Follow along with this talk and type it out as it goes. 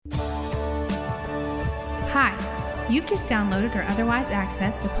Hi, you've just downloaded or otherwise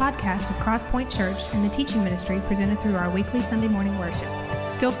accessed a podcast of Crosspoint Church and the teaching ministry presented through our weekly Sunday morning worship.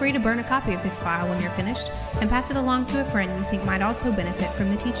 Feel free to burn a copy of this file when you're finished and pass it along to a friend you think might also benefit from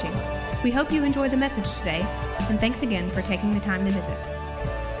the teaching. We hope you enjoy the message today, and thanks again for taking the time to visit.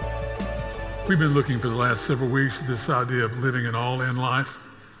 We've been looking for the last several weeks at this idea of living an all-in life,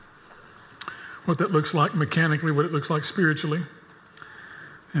 what that looks like mechanically, what it looks like spiritually.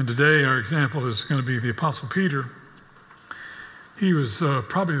 And today our example is going to be the Apostle Peter. He was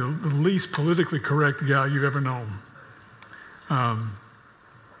probably the least politically correct guy you've ever known.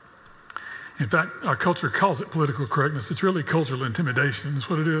 In fact, our culture calls it political correctness. It's really cultural intimidation, is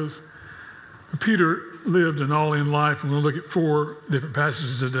what it is. Peter lived an all-in life, and we'll look at 4 different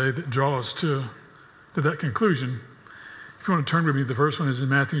passages today that draw us to that conclusion. If you want to turn with me, the first one is in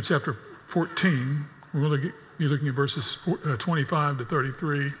Matthew chapter 14. We'll be looking at verses 25 to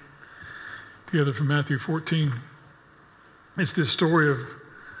 33 together from Matthew 14. It's this story of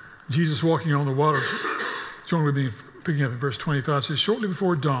Jesus walking on the water. Join with me, picking up in verse 25. It says, shortly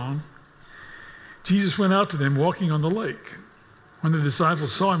before dawn, Jesus went out to them walking on the lake. When the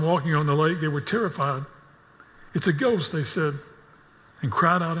disciples saw him walking on the lake, they were terrified. "It's a ghost," they said, and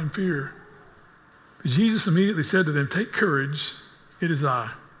cried out in fear. But Jesus immediately said to them, "Take courage, it is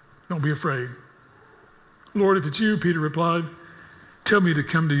I. Don't be afraid." "Lord, if it's you," Peter replied, "tell me to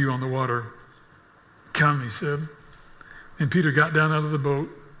come to you on the water." "Come," he said. And Peter got down out of the boat,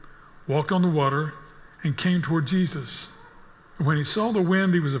 walked on the water, and came toward Jesus. And when he saw the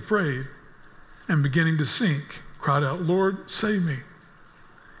wind, he was afraid, and beginning to sink, cried out, "Lord, save me."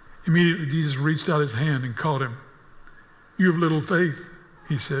 Immediately Jesus reached out his hand and caught him. "You have little faith,"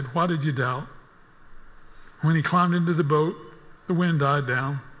 he said. "Why did you doubt?" When he climbed into the boat, the wind died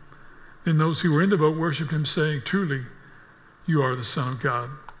down. Then those who were in the boat worshipped him, saying, "Truly, you are the Son of God."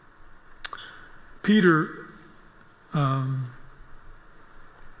 Peter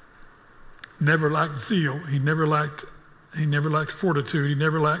never lacked zeal. He never lacked fortitude. He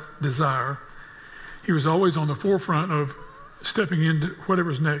never lacked desire. He was always on the forefront of stepping into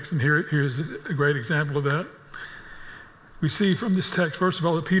whatever's next. And here's a great example of that. We see from this text, first of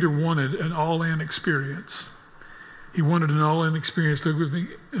all, that Peter wanted an all-in experience. He wanted an all-in experience. Look with me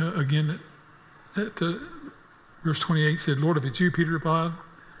again at verse 28 said, "Lord, if it's you," Peter replied,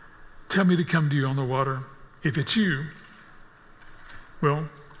 "tell me to come to you on the water." If it's you, well,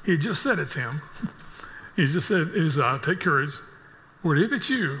 he just said it's him. He just said, "It is I, take courage." Lord, if it's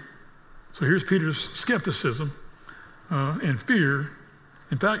you. So here's Peter's skepticism and fear.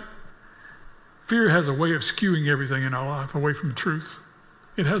 In fact, fear has a way of skewing everything in our life away from the truth.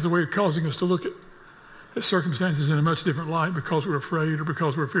 It has a way of causing us to look at circumstances in a much different light because we're afraid or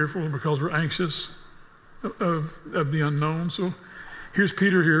because we're fearful or because we're anxious of the unknown. So here's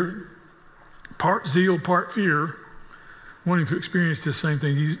Peter here, part zeal, part fear, wanting to experience this same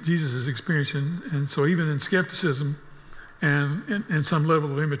thing Jesus is experiencing. And so even in skepticism and some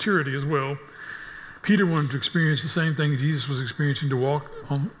level of immaturity as well, Peter wanted to experience the same thing Jesus was experiencing, to walk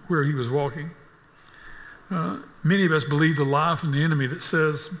on where he was walking. Many of us believe the lie from the enemy that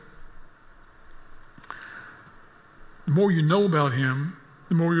says, the more you know about him,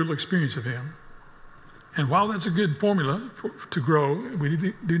 the more you'll experience of him. And while that's a good formula to grow,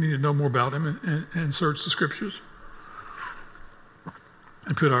 we do need to know more about him and search the scriptures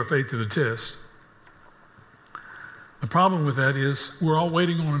and put our faith to the test. The problem with that is we're all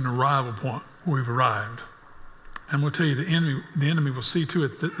waiting on an arrival point where we've arrived. And we'll tell you, the enemy will see to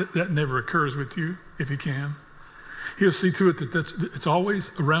it that never occurs with you if he can. He'll see to it that it's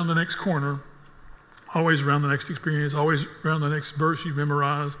always around the next corner, always around the next experience, always around the next verse you've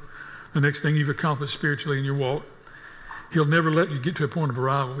memorized, the next thing you've accomplished spiritually in your walk. He'll never let you get to a point of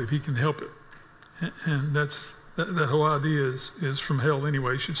arrival if he can help it. And that whole idea is from hell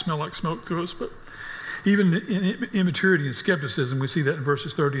anyway. It should smell like smoke to us. But even in immaturity and skepticism, we see that in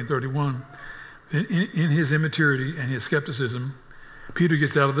verses 30 and 31. In his immaturity and his skepticism, Peter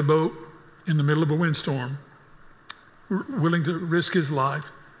gets out of the boat in the middle of a windstorm, willing to risk his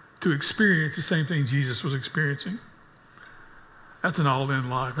life to experience the same thing Jesus was experiencing. That's an all-in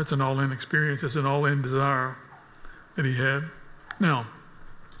life. That's an all-in experience. That's an all-in desire that he had. Now,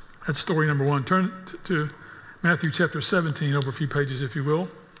 that's story number 1. Turn to Matthew chapter 17, over a few pages, if you will,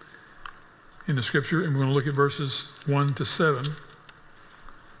 in the scripture, and we're going to look at verses 1 to 7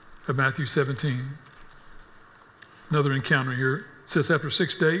 of Matthew 17. Another encounter here. It says, after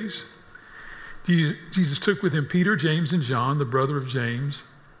 6 days, Jesus took with him Peter, James, and John, the brother of James,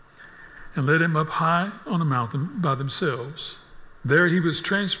 and led him up high on a mountain by themselves. There he was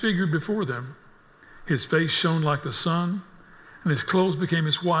transfigured before them. His face shone like the sun, and his clothes became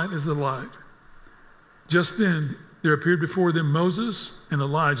as white as the light. Just then there appeared before them Moses and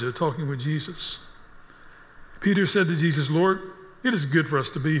Elijah talking with Jesus. Peter said to Jesus, "Lord, it is good for us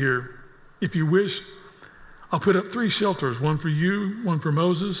to be here. If you wish, I'll put up 3 shelters, one for you, one for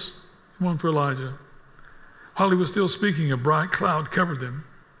Moses, and one for Elijah." While he was still speaking, a bright cloud covered them,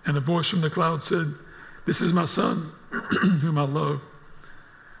 and a voice from the cloud said, "This is my son, whom I love.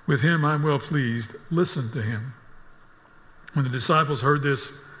 With him I am well pleased. Listen to him." When the disciples heard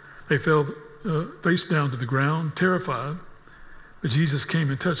this, they fell face down to the ground, terrified. But Jesus came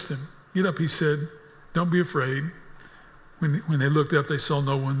and touched them. "Get up," he said. "Don't be afraid." When they looked up, they saw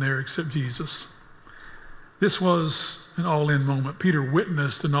no one there except Jesus. This was an all-in moment. Peter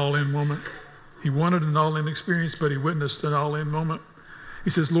witnessed an all-in moment. He wanted an all-in experience, but he witnessed an all-in moment.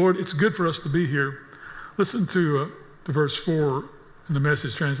 He says, "Lord, it's good for us to be here." Listen to verse 4 in the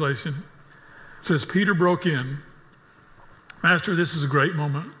Message translation. It says, Peter broke in. "Master, this is a great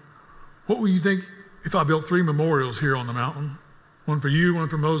moment. What would you think if I built 3 memorials here on the mountain? One for you, one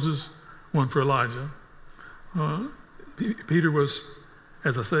for Moses, one for Elijah." Peter was,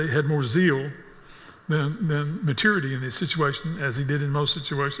 as I say, had more zeal than maturity in this situation, as he did in most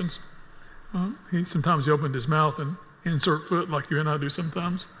situations. Sometimes he opened his mouth and insert foot like you and I do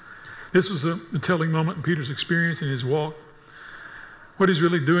sometimes. This was a telling moment in Peter's experience in his walk. What he's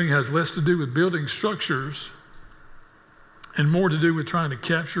really doing has less to do with building structures and more to do with trying to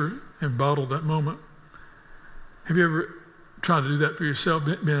capture and bottle that moment. Have you ever tried to do that for yourself?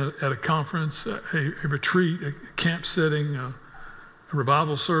 Been at a conference, a retreat, a camp setting, a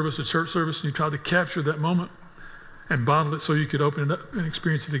revival service, a church service, and you tried to capture that moment and bottle it so you could open it up and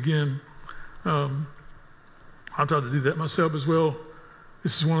experience it again. I tried to do that myself as well.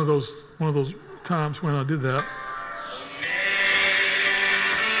 This is one of those times when I did that.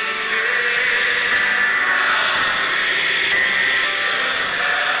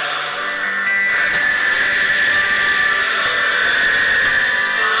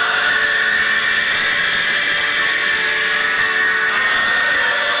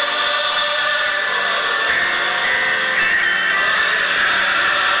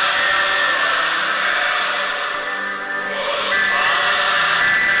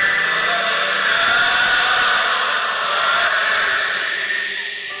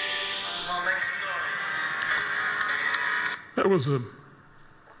 That was at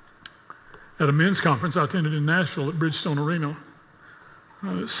a men's conference I attended in Nashville at Bridgestone Arena.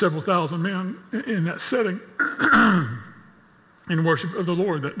 Several thousand men in that setting in worship of the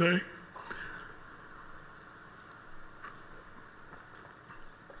Lord that day.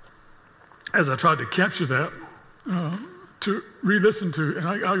 As I tried to capture that, to re-listen to, and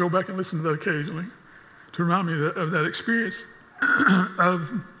I go back and listen to that occasionally, to remind me of that experience of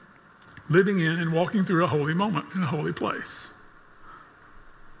living in and walking through a holy moment in a holy place.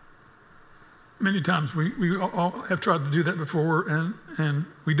 Many times we all have tried to do that before, and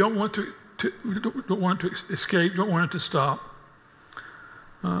we don't want to escape, don't want it to stop.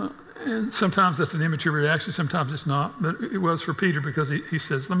 And sometimes that's an immature reaction, sometimes it's not. But it was for Peter, because he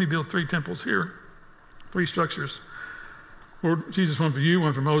says, "Let me build 3 temples here, 3 structures. Lord Jesus, one for you,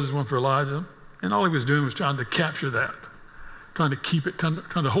 one for Moses, one for Elijah." And all he was doing was trying to capture that, trying to keep it, trying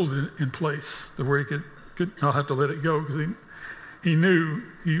to hold it in place to where he could not have to let it go, because he knew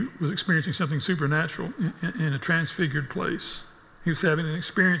he was experiencing something supernatural in a transfigured place. He was having an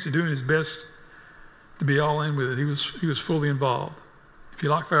experience and doing his best to be all in with it. He was fully involved. If you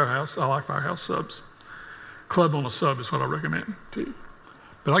like Firehouse, I like Firehouse subs. Club on a sub is what I recommend too.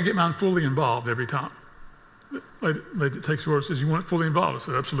 But I get mine fully involved every time. Lady that takes the word says, "You want it fully involved?" I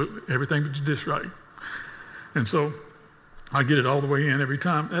said, "Absolutely. Everything but you dish right." And so I get it all the way in every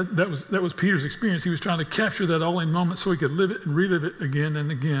time. That was Peter's experience. He was trying to capture that all-in moment so he could live it and relive it again and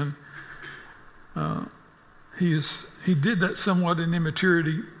again. He did that somewhat in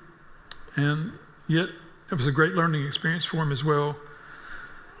immaturity, and yet it was a great learning experience for him as well.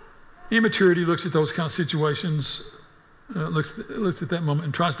 Immaturity looks at those kind of situations, looks at that moment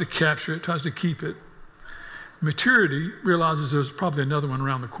and tries to capture it, tries to keep it. Maturity realizes there's probably another one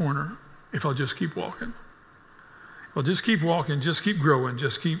around the corner if I'll just keep walking. Well, just keep walking, just keep growing,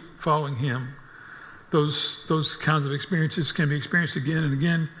 just keep following him. Those kinds of experiences can be experienced again and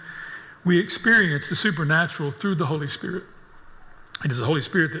again. We experience the supernatural through the Holy Spirit. It is the Holy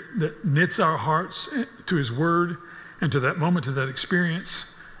Spirit that knits our hearts to his word and to that moment, to that experience.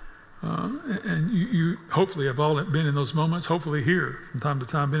 And you hopefully have all been in those moments, hopefully here from time to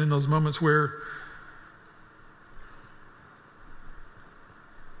time, been in those moments where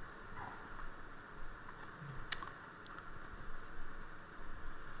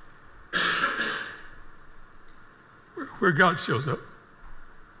God shows up.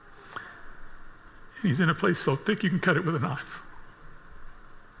 He's in a place so thick you can cut it with a knife.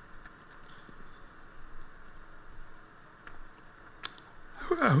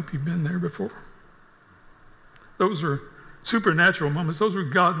 I hope you've been there before. Those are supernatural moments. Those are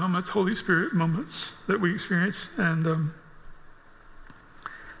God moments, Holy Spirit moments that we experience. And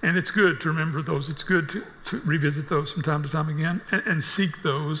it's good to remember those. It's good to revisit those from time to time again and seek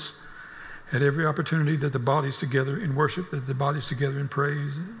those at every opportunity, that the body's together in worship, that the body's together in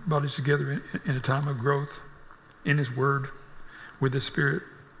praise, the body's together in a time of growth in His Word with His Spirit.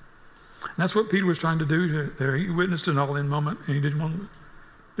 And that's what Peter was trying to do there. He witnessed an all-in moment, and he didn't want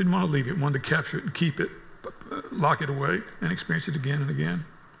to leave it, wanted to capture it and keep it, lock it away, and experience it again and again.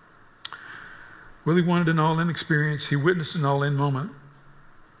 Well, he wanted an all-in experience. He witnessed an all-in moment.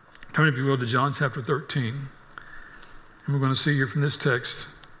 Turn, if you will, to John chapter 13. And we're going to see here from this text,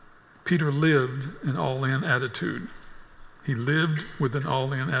 Peter lived an all-in attitude. He lived with an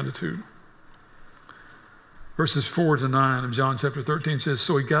all-in attitude. Verses 4 to 9 of John chapter 13 says,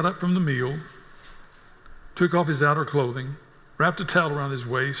 "So he got up from the meal, took off his outer clothing, wrapped a towel around his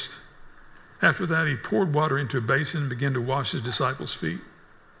waist. After that, he poured water into a basin and began to wash his disciples' feet,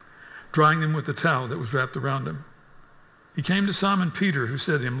 drying them with the towel that was wrapped around him. He came to Simon Peter, who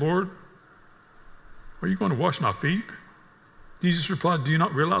said to him, 'Lord, are you going to wash my feet?' Jesus replied, 'Do you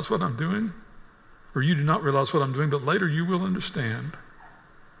not realize what I'm doing? Or you do not realize what I'm doing, but later you will understand.'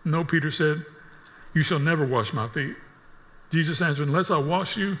 'No,' Peter said, 'you shall never wash my feet.' Jesus answered, 'Unless I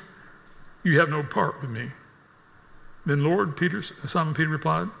wash you, you have no part with me.' 'Then, Lord,' Simon Peter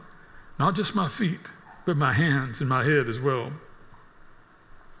replied, 'not just my feet, but my hands and my head as well.'"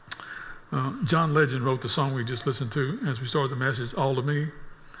 John Legend wrote the song we just listened to as we started the message, "All to Me."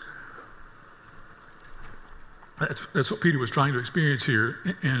 That's what Peter was trying to experience here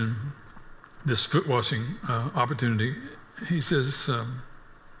in this foot washing opportunity. He says,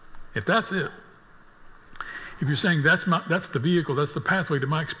 if that's it, if you're saying that's the vehicle, that's the pathway to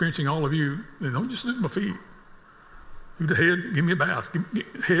my experiencing all of you, then don't just do my feet. Do the head, give me a bath. Give me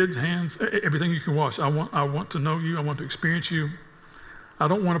head, hands, everything you can wash. I want to know you. I want to experience you. I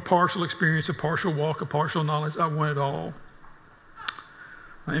don't want a partial experience, a partial walk, a partial knowledge. I want it all.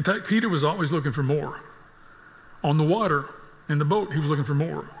 In fact, Peter was always looking for more. On the water, in the boat, he was looking for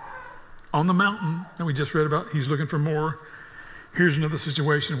more. On the mountain that we just read about, he's looking for more. Here's another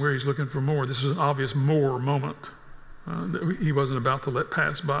situation where he's looking for more. This is an obvious more moment that he wasn't about to let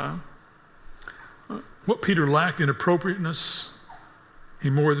pass by. What Peter lacked in appropriateness,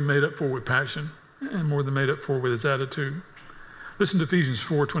 he more than made up for with passion and more than made up for with his attitude. Listen to Ephesians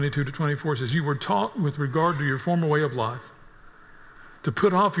 4:22-24. It says, "You were taught with regard to your former way of life to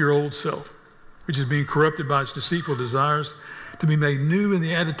put off your old self, which is being corrupted by its deceitful desires, to be made new in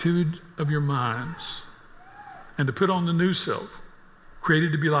the attitude of your minds, and to put on the new self,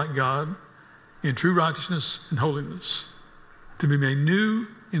 created to be like God in true righteousness and holiness, to be made new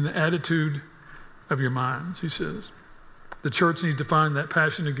in the attitude of your minds," he says. The church needs to find that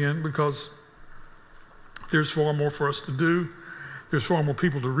passion again, because there's far more for us to do. There's far more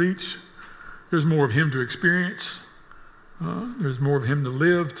people to reach. There's more of Him to experience. There's more of Him to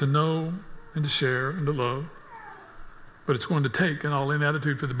live, to know, and to share, and to love. But it's going to take an all-in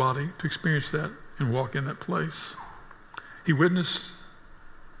attitude for the body to experience that and walk in that place. He witnessed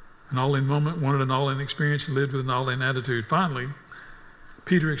an all-in moment, wanted an all-in experience, and lived with an all-in attitude. Finally,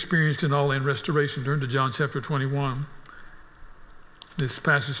 Peter experienced an all-in restoration. Turn to John chapter 21. This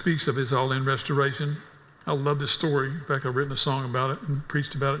passage speaks of his all-in restoration. I love this story. In fact, I've written a song about it and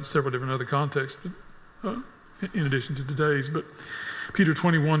preached about it in several different other contexts, in addition to today's. But Peter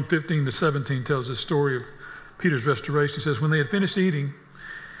 21:15-17 tells this story of Peter's restoration. It says, "When they had finished eating,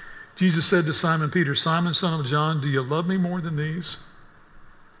 Jesus said to Simon Peter, 'Simon, son of John, do you love me more than these?'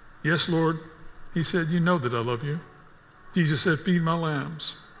 'Yes, Lord,' he said, 'you know that I love you.' Jesus said, 'Feed my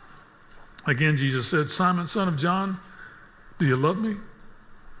lambs.' Again, Jesus said, 'Simon, son of John, do you love me?'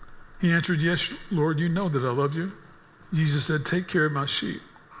 He answered, 'Yes, Lord, you know that I love you.' Jesus said, 'Take care of my sheep.'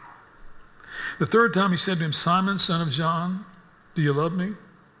 The third time he said to him, 'Simon, son of John, do you love me?'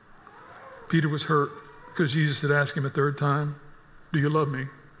 Peter was hurt because Jesus had asked him a third time, 'Do you love me?'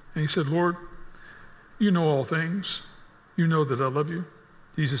 And he said, 'Lord, you know all things. You know that I love you.'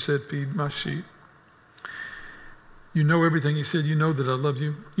 Jesus said, 'Feed my sheep.' You know everything. He said, 'You know that I love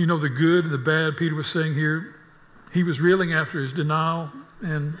you.' You know the good and the bad." Peter was saying here, he was reeling after his denial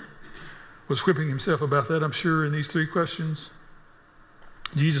and was whipping himself about that, I'm sure, in these three questions.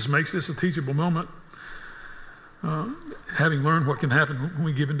 Jesus makes this a teachable moment. Having learned what can happen when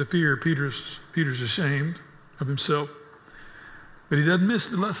we give in to fear, Peter's ashamed of himself. But he doesn't miss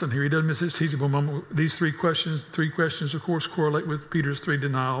the lesson here. He doesn't miss this teachable moment. These three questions, of course, correlate with Peter's three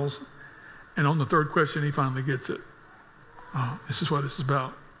denials And on the third question, he finally gets it. Oh, this is what this is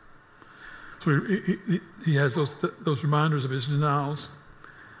about. So he has those reminders of his denials.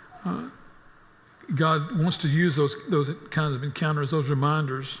 God wants to use those kinds of encounters, those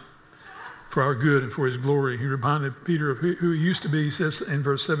reminders, for our good and for his glory. He reminded Peter of who he used to be. He says in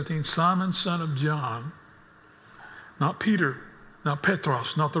verse 17, Simon, son of John. Not Peter, not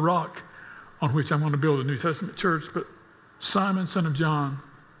Petros, not the rock on which I'm going to build a New Testament church, but Simon, son of John.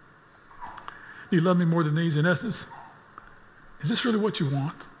 Do you love me more than these? In essence, is this really what you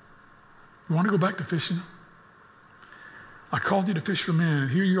want? You want to go back to fishing? I called you to fish for men,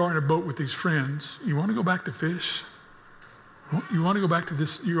 and here you are in a boat with these friends. You want to go back to fish? You want to go back to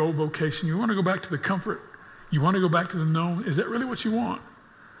your old vocation? You want to go back to the comfort? You want to go back to the known? Is that really what you want?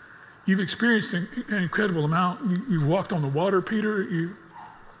 You've experienced an incredible amount. You've walked on the water, Peter.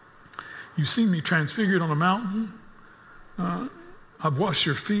 You've seen me transfigured on a mountain. I've washed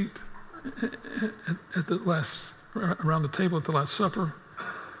your feet around the table at the Last Supper.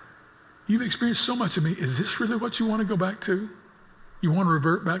 You've experienced so much of me. Is this really what you want to go back to? You want to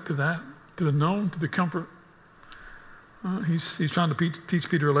revert back to that, to the known, to the comfort? He's trying to teach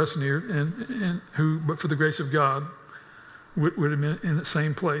Peter a lesson here, and who, but for the grace of God, would have been in the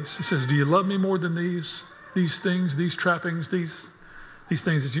same place. He says, do you love me more than these things, these trappings, these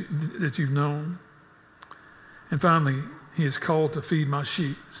things that you've known? And finally, he is called to feed my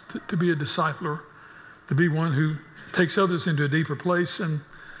sheep, to be a discipler, to be one who takes others into a deeper place. And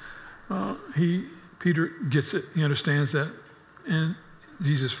Peter gets it. He understands that. And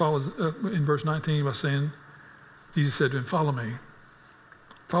Jesus follows up in verse 19 by saying, Jesus said to him, follow me.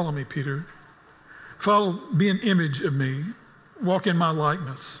 Follow me, Peter. Be an image of me. Walk in my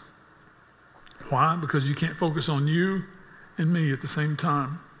likeness. Why? Because you can't focus on you and me at the same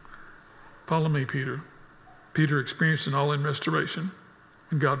time. Follow me, Peter. Peter experienced an all-in restoration,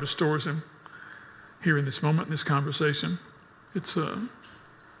 and God restores him here in this moment, in this conversation. It's an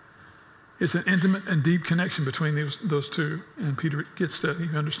intimate and deep connection between those two, and Peter gets that.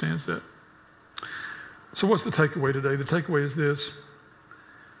 He understands that. So what's the takeaway today? The takeaway is this.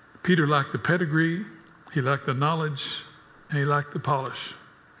 Peter lacked the pedigree, he lacked the knowledge, and he lacked the polish.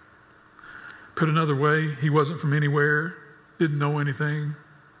 Put another way, he wasn't from anywhere, didn't know anything,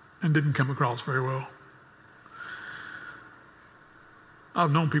 and didn't come across very well.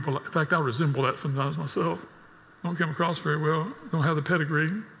 I've known people, in fact, I resemble that sometimes myself. Don't come across very well, don't have the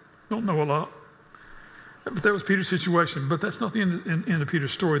pedigree, don't know a lot. But that was Peter's situation. But that's not the end of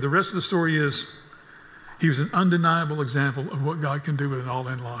Peter's story. The rest of the story is he was an undeniable example of what God can do with an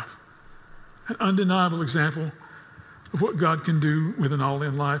all-in life. An undeniable example of what God can do with an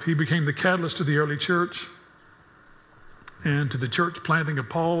all-in life. He became the catalyst to the early church and to the church planting of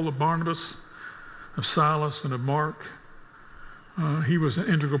Paul, of Barnabas, of Silas, and of Mark. He was an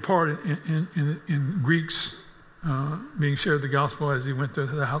integral part in Greeks being shared the gospel as he went to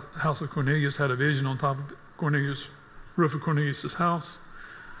the house of Cornelius, had a vision on top of Cornelius' roof of Cornelius' house,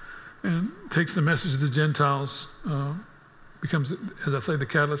 and takes the message to the Gentiles, becomes, as I say, the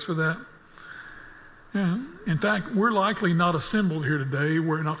catalyst for that. And in fact, we're likely not assembled here today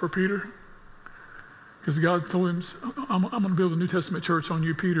were it not for Peter, because God told him, I'm going to build a New Testament church on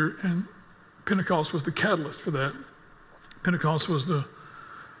you, Peter, and Pentecost was the catalyst for that. Pentecost was the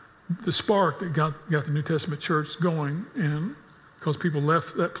spark that got the New Testament church going, and because people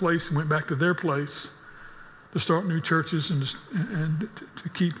left that place and went back to their place to start new churches and to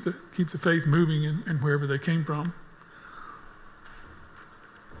keep the faith moving in wherever they came from.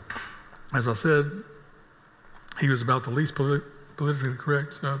 As I said, he was about the least politically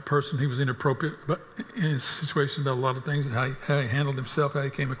correct person. He was inappropriate, but in his situation about a lot of things, and how he handled himself, how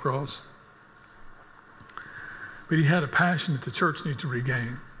he came across. But he had a passion that the church needs to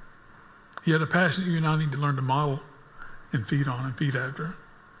regain. He had a passion that you and I need to learn to model and feed on and feed after.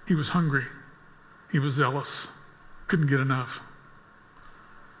 He was hungry. He was zealous. Couldn't get enough.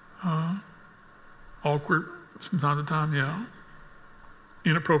 Awkward from time to time, yeah.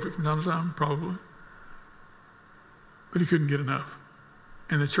 Inappropriate from time to time, probably. But he couldn't get enough.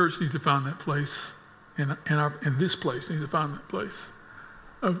 And the church needs to find that place, and this place needs to find that place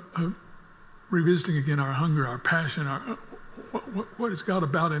of revisiting again our hunger, our passion, what is God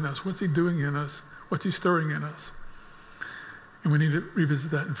about in us? What's he doing in us? What's he stirring in us? And we need to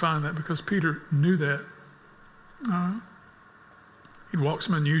revisit that and find that, because Peter knew that. He'd walked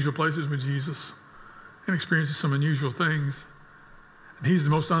some unusual places with Jesus and experienced some unusual things. And he's the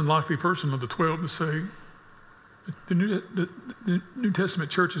most unlikely person of the 12 to say, the New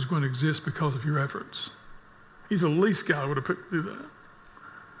Testament church is going to exist because of your efforts. He's the least guy would have picked to do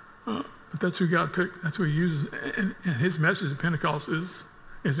that. But that's who God picked. That's who he uses. And his message at Pentecost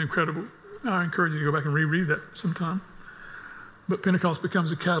is incredible. I encourage you to go back and reread that sometime. But Pentecost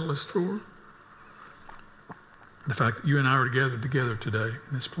becomes a catalyst for the fact that you and I are gathered together today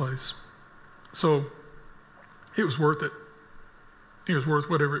in this place. So it was worth it. It was worth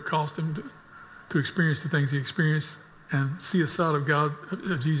whatever it cost him to experience the things he experienced and see a side of God,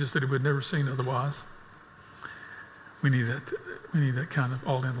 of Jesus, that he would never seen otherwise. We need that. We need that kind of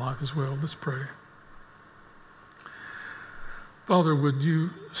all-in life as well. Let's pray. Father, would you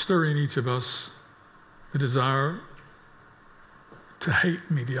stir in each of us the desire to hate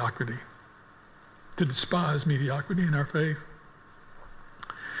mediocrity, to despise mediocrity in our faith,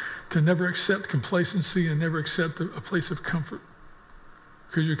 to never accept complacency and never accept a place of comfort,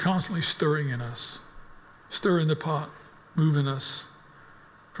 because you're constantly stirring in us, stirring the pot, moving us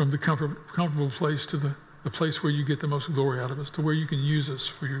from the comfortable place to the place where you get the most glory out of us, to where you can use us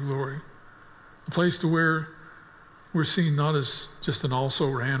for your glory, a place to where we're seen not as just an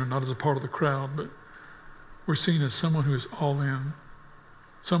also-ran or not as a part of the crowd, but we're seen as someone who is all in,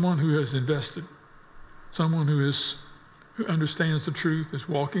 someone who has invested, someone who understands the truth, is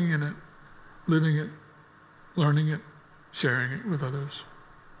walking in it, living it, learning it, sharing it with others.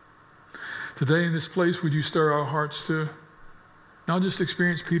 Today in this place, would you stir our hearts to not just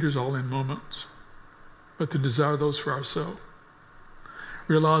experience Peter's all-in moments, but to desire those for ourselves,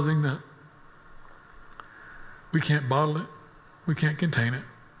 realizing that we can't bottle it, we can't contain it,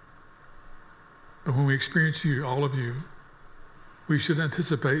 but when we experience you, all of you, we should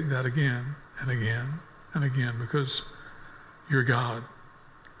anticipate that again and again and again, because you're God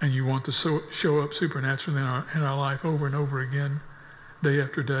and you want to show up supernaturally in our life over and over again, day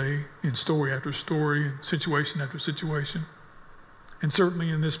after day, in story after story, in situation after situation. And certainly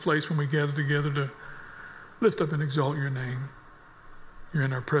in this place when we gather together to lift up and exalt your name, you're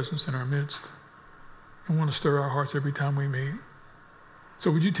in our presence, in our midst, and want to stir our hearts every time we meet.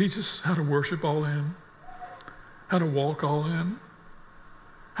 So would you teach us how to worship all in, how to walk all in,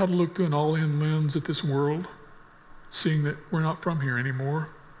 how to look through an all-in lens at this world, seeing that we're not from here anymore.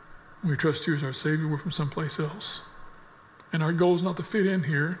 We trust you as our Savior. We're from someplace else. And our goal is not to fit in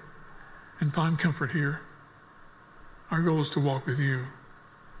here and find comfort here. Our goal is to walk with you,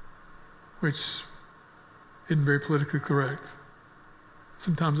 which isn't very politically correct.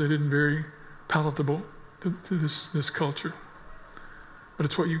 Sometimes it isn't very palatable to this culture. But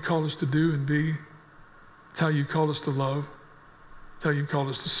it's what you called us to do and be. It's how you called us to love. It's how you called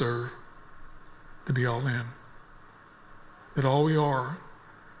us to serve, to be all in. That all we are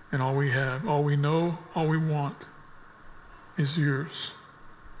and all we have, all we know, all we want is yours.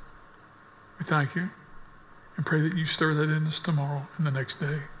 We thank you and pray that you stir that in us tomorrow and the next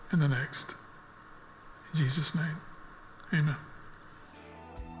day and the next. In Jesus' name, amen.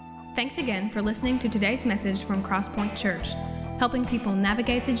 Thanks again for listening to today's message from Crosspoint Church, helping people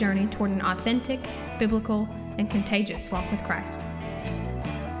navigate the journey toward an authentic, biblical, and contagious walk with Christ.